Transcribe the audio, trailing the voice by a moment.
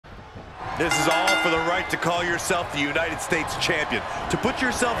This is all for the right to call yourself the United States champion, to put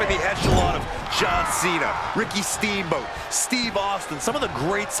yourself in the echelon of John Cena, Ricky Steamboat, Steve Austin, some of the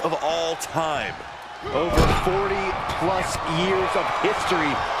greats of all time. Over 40-plus years of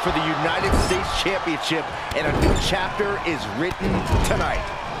history for the United States Championship, and a new chapter is written tonight.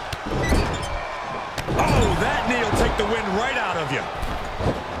 Oh, that knee will take the wind right out of you.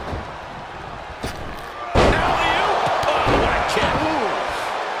 Alley-oop! Oh, what a kick.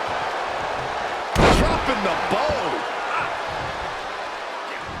 Dropping the bow.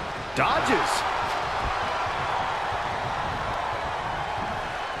 Dodges.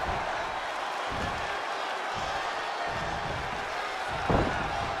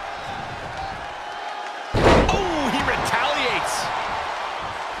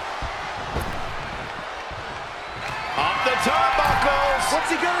 What's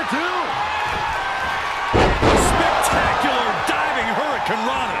he gonna do? Spectacular diving Hurricane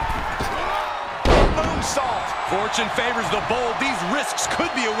Rana. Moonsault. Fortune favors the bold. These risks could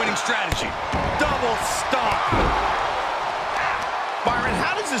be a winning strategy. Double stomp. Byron,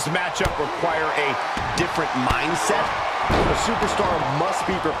 how does this matchup require a different mindset? A superstar must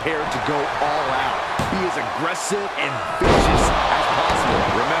be prepared to go all out. Be as aggressive and vicious as possible.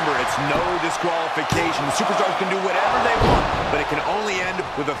 Remember, it's no disqualification. The superstars can do whatever they want, but it can only end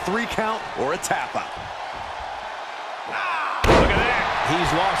with a 3 count or a tap out. Look at that.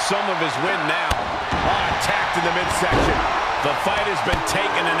 He's lost some of his wind now. Attacked in the midsection. The fight has been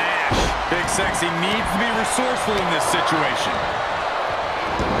taken to Nash. Big Sexy needs to be resourceful in this situation.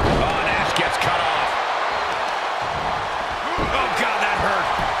 Oh, Nash gets cut off. Oh, God, that hurt.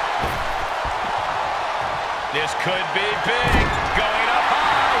 This could be big. Going up high.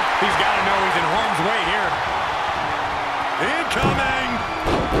 He's got to know he's in harm's way here. Incoming!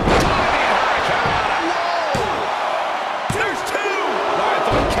 Whoa! There's 2! Well, I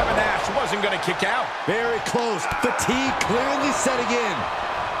thought Kevin Nash wasn't going to kick out. Very close. Fatigue clearly setting in.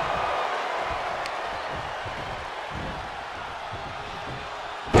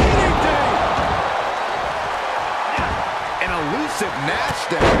 An elusive Nash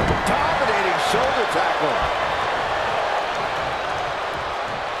there. Dominating shoulder tackle.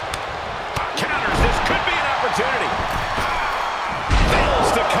 Counters. This could be an opportunity. Fails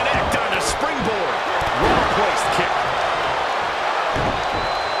to connect on the springboard. Well-placed kick.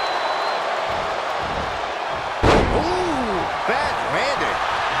 Ooh, backhanded.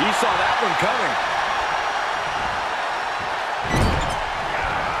 You saw that one coming.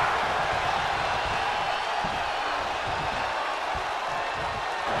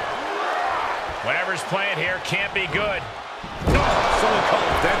 Whatever's playing here can't be good. Someone call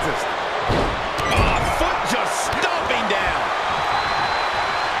a dentist. Foot just stomping down.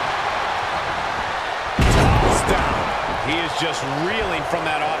 Toss down. He is just reeling from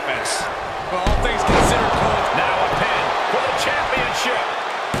that offense. Well, all things considered, Cole. Now a pin for the championship.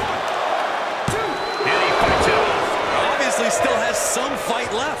 And he fights it off. Obviously still has some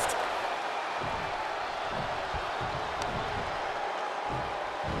fight left.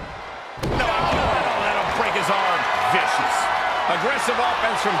 No, that'll break his arm. Vicious. Aggressive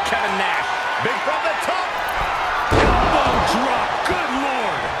offense from Kevin Nash. Big from the top. Elbow drop. Good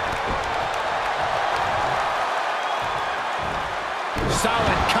Lord.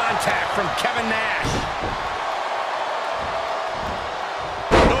 Solid contact from Kevin Nash.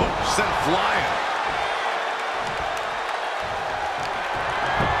 Oh, sent flying.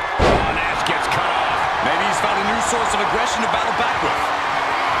 Oh, Nash gets cut off. Maybe he's found a new source of aggression to battle back with.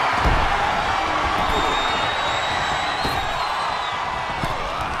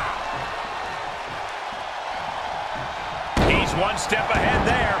 He's one step ahead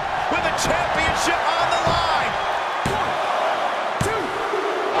there with the championship on the line. 1, 2.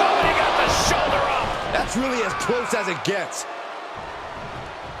 Oh, and he got the shoulder up. That's really as close as it gets.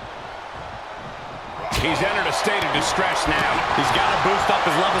 He's entered a state of distress now. He's got to boost up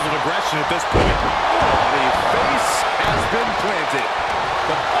his levels of aggression at this point. The face has been planted.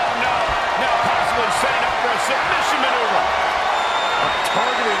 Oh, no. Now possibly setting up for a submission maneuver.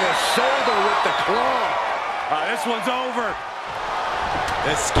 Targeting the shoulder with the claw. This one's over.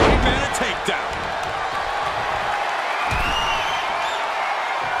 Escape and a takedown.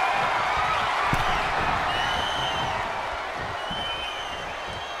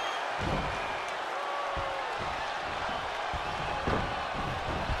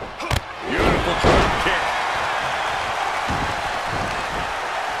 Beautiful drop kick.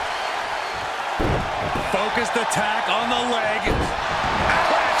 Focused attack on the leg.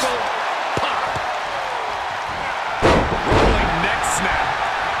 Tackle. Pop. Rolling neck snap.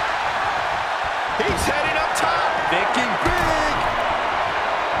 He's heading up top. Thinking big.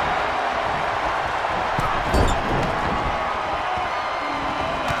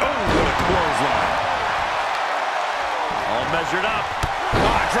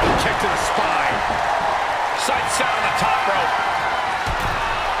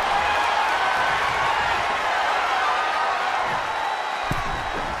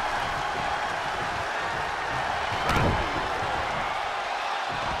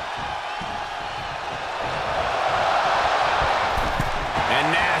 And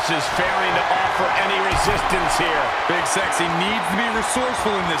Nash is failing to offer any resistance here. Big Sexy needs to be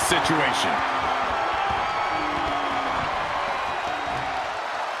resourceful in this situation.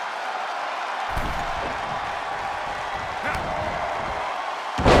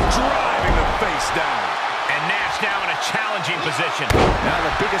 Driving the face down. And Nash now in a challenging position. Now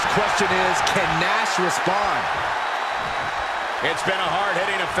the biggest question is, can Nash respond? It's been a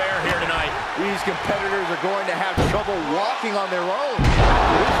hard-hitting affair here tonight. These competitors are going to have trouble walking on their own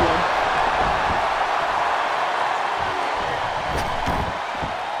after this one.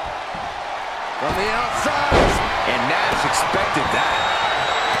 From the outside. And Nash expected that.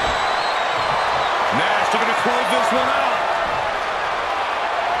 Nash looking to close this one out.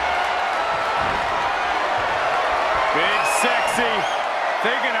 Big Sexy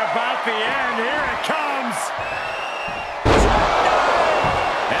thinking about the end. Here it comes.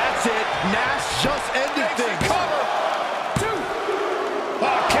 That's it. Nash just ended things. Cover. Two.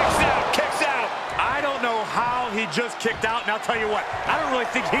 Oh, kicks out. I don't know how he just kicked out, and I'll tell you what, I don't really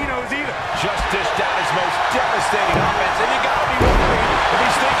think he knows either. Just dished out his most devastating offense, and you gotta be wondering if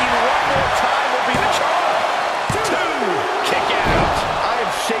he's thinking one more time will be the charm. Two. Kick out. I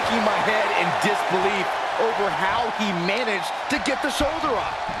am shaking my head in disbelief over how he managed to get the shoulder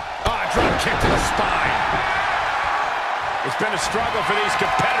up. Drop kick to the spine. It's been a struggle for these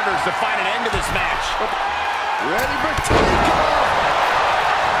competitors to find an end to this match. Ready for takeoff.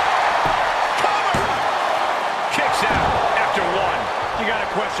 Cover. Kicks out after one. You got a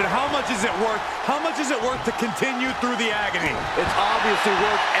question, how much is it worth? How much is it worth to continue through the agony? It's obviously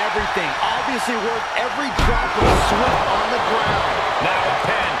worth everything. Obviously worth every drop of sweat on the ground. Now a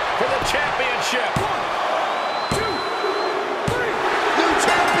pin for the championship. 1, 2, 3. New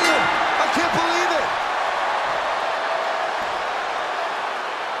champion. I can't believe it.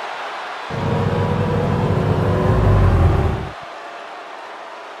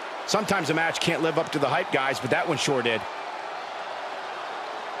 Sometimes a match can't live up to the hype, guys, but that one sure did.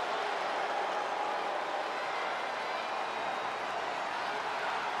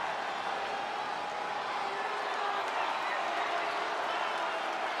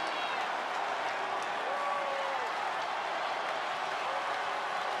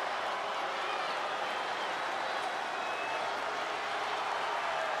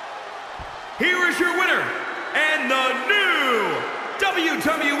 Here is your winner, and the new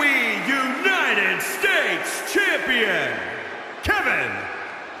WWE United States Champion, Kevin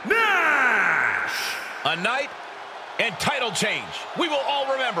Nash. A night and title change we will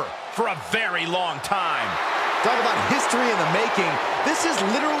all remember for a very long time. Talk about history in the making. This is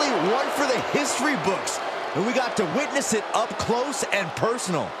literally one for the history books. And we got to witness it up close and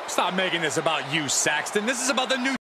personal. Stop making this about you, Saxton. This is about the new